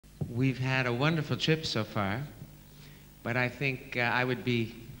we've had a wonderful trip so far, but I think I would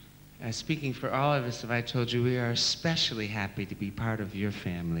be speaking for all of us if I told you we are especially happy to be part of your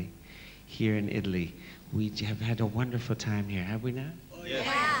family here in Italy. We have had a wonderful time here, have we not? Oh, yeah.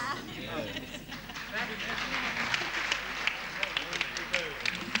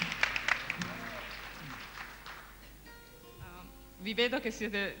 Vi vedo che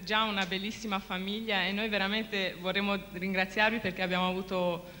siete già una bellissima famiglia e noi veramente vorremmo ringraziarvi perché abbiamo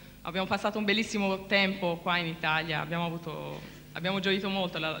passato un bellissimo tempo qua in Italia, abbiamo gioito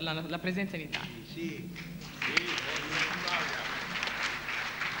molto la presenza in Italia. Sì.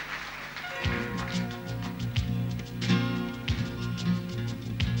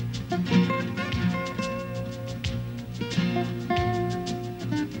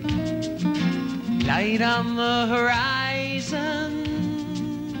 Light on the horizon,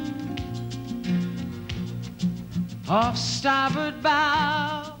 off starboard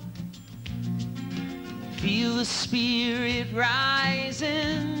bow, feel the spirit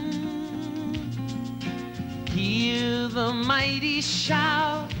rising, hear the mighty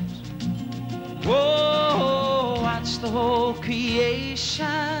shout, whoa, watch the whole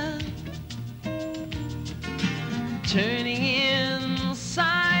creation turning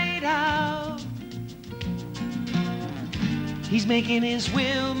inside out. He's making his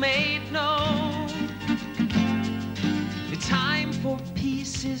will made known. The time for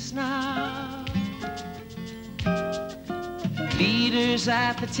peace is now. Leaders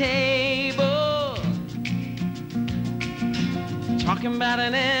at the table talking about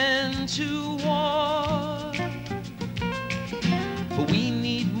an end to war. But we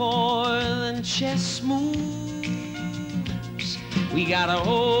need more than chess moves. We gotta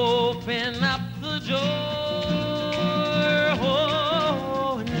open up the door.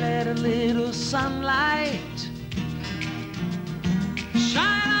 A little sunlight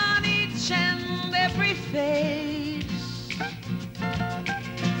shine on each and every face,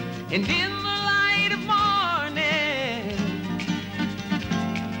 and in the light of morning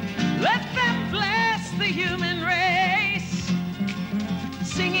let them bless the human race,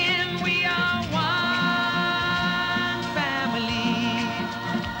 singing we are one family.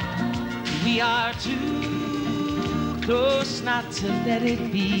 We are too close not to let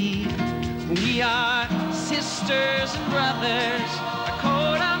it be. We are sisters and brothers, a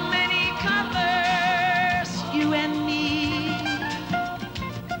coat of many colors, you and me.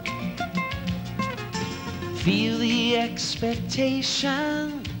 Feel the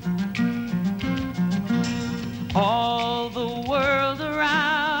expectation, all the world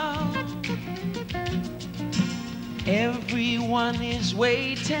around. Everyone is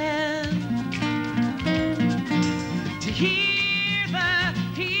waiting to hear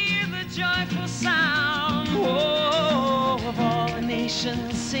the joyful sound, oh, of all the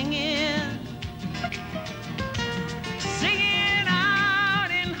nations singing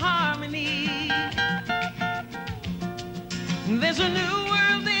out in harmony. There's a new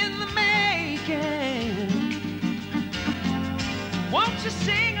world in the making. Won't you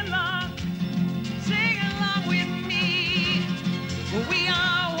sing along with me? We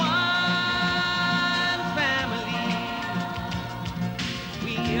are one family.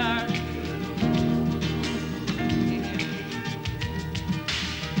 We are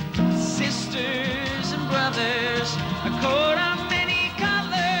sisters and brothers, a coat of many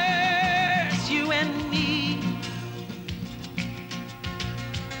colors, you and me.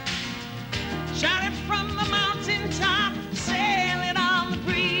 Shout it from the mountaintop, sail it on the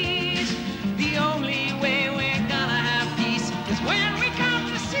breeze. The only way we're gonna have peace is when we come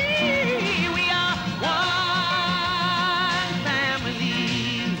to see. We are one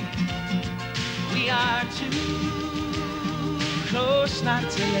family. We are too close not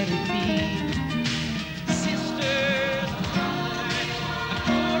to let it be. Sisters, a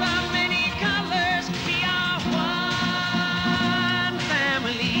coat of many colors. We are one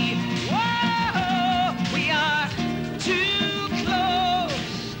family. Whoa, we are too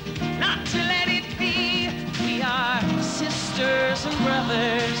close not to let it be. We are sisters and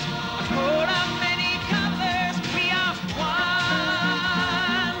brothers, a coat of many colors. We are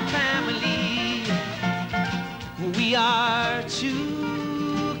one family. We are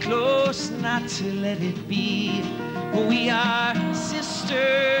too close not to let it be. We are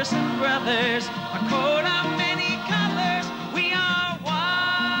sisters and brothers,